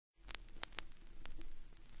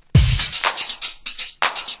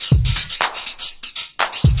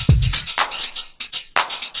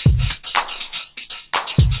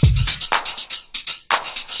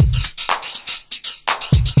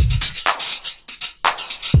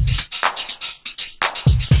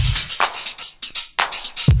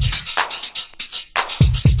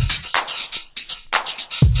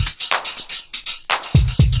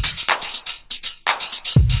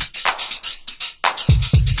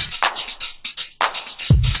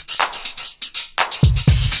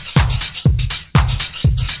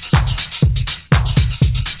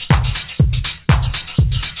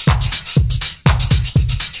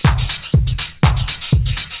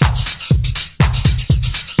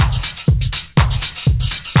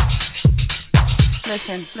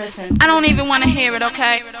listen. I don't even want to hear it,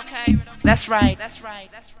 okay? That's right.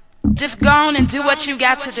 Just go on and do what you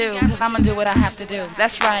got to do, cause I'ma do what I have to do.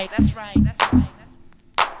 That's right.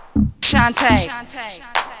 Chanté.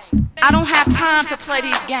 I don't have time to play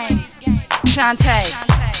these games. Chanté.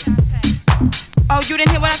 Oh, you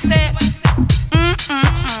didn't hear what I said?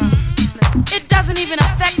 It doesn't even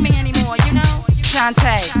affect me anymore, you know?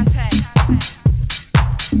 Chanté.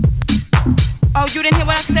 Oh, you didn't hear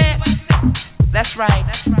what I said? That's right.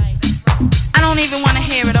 I don't even want to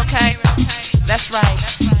hear it, okay? That's right.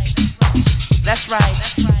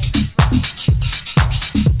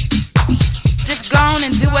 Just go on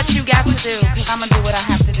and do what you got to do, cause I'ma do what I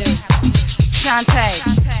have to do. Chanté.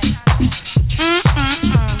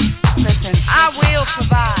 Listen, I will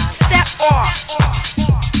survive. Step off.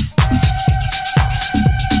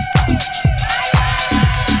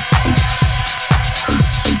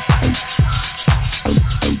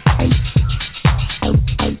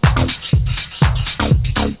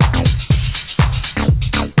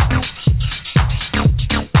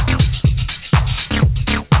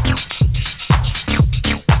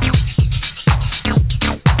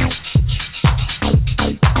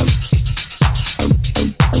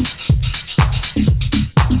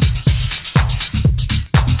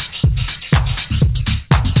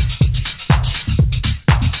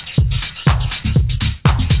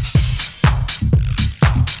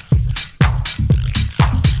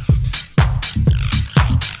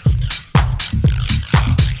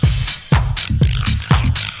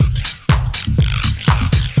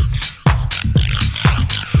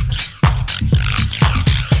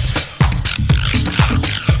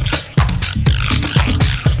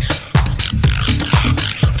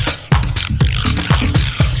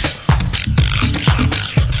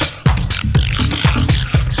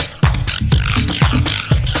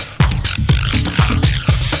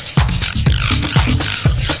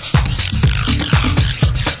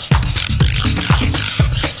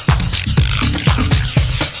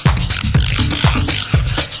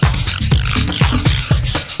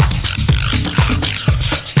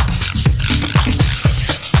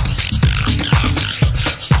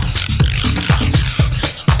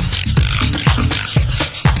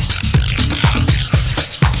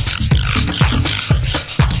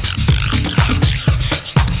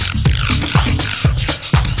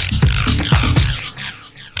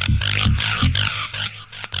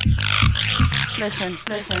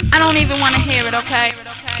 Listen. I don't even want to hear it, okay?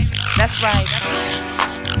 That's right.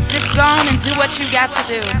 Just go on and do what you got to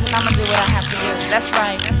do, cause I'ma do what I have to do. That's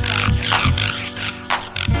right.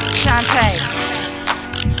 Chanté.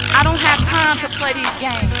 I don't have time to play these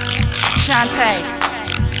games. Chanté.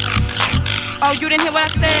 Oh, you didn't hear what I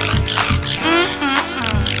said?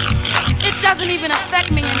 It doesn't even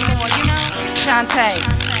affect me anymore, you know? Chanté.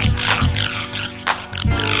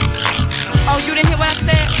 Oh, you didn't hear what I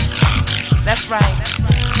said? That's right.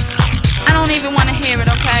 I don't even want to hear it,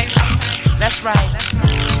 okay? That's right.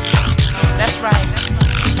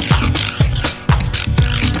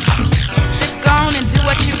 Just go on and do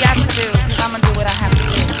what you got to do, cause I'ma do what I have to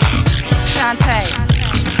do. Chanté.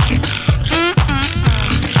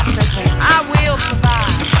 Listen, I will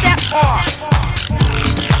survive. Step off.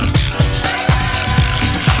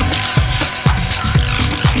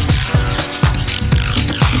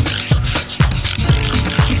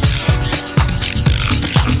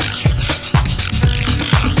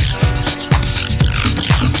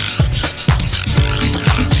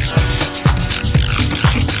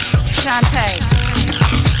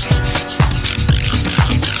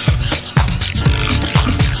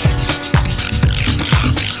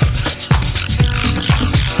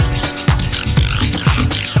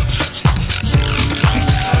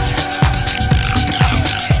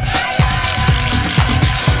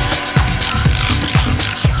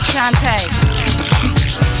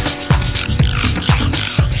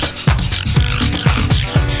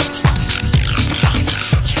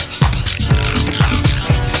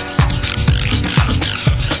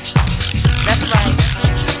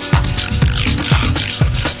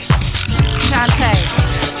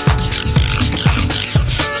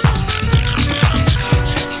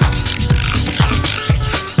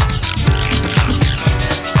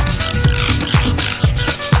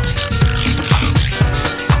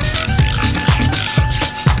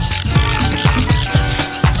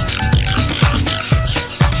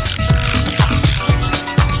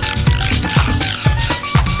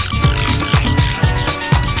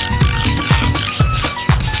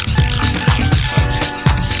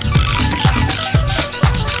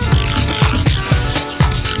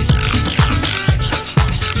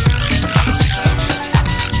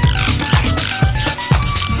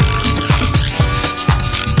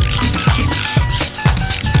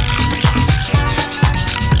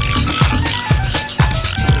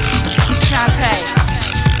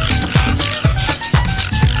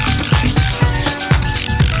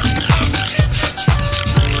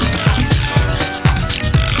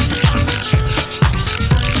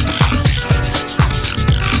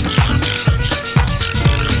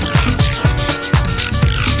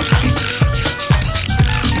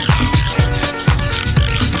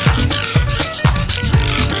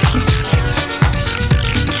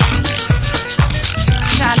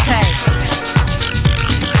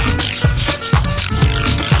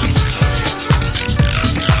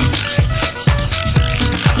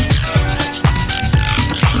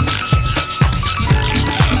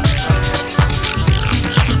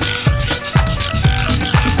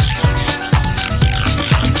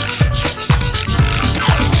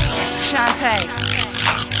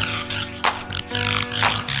 Chanté.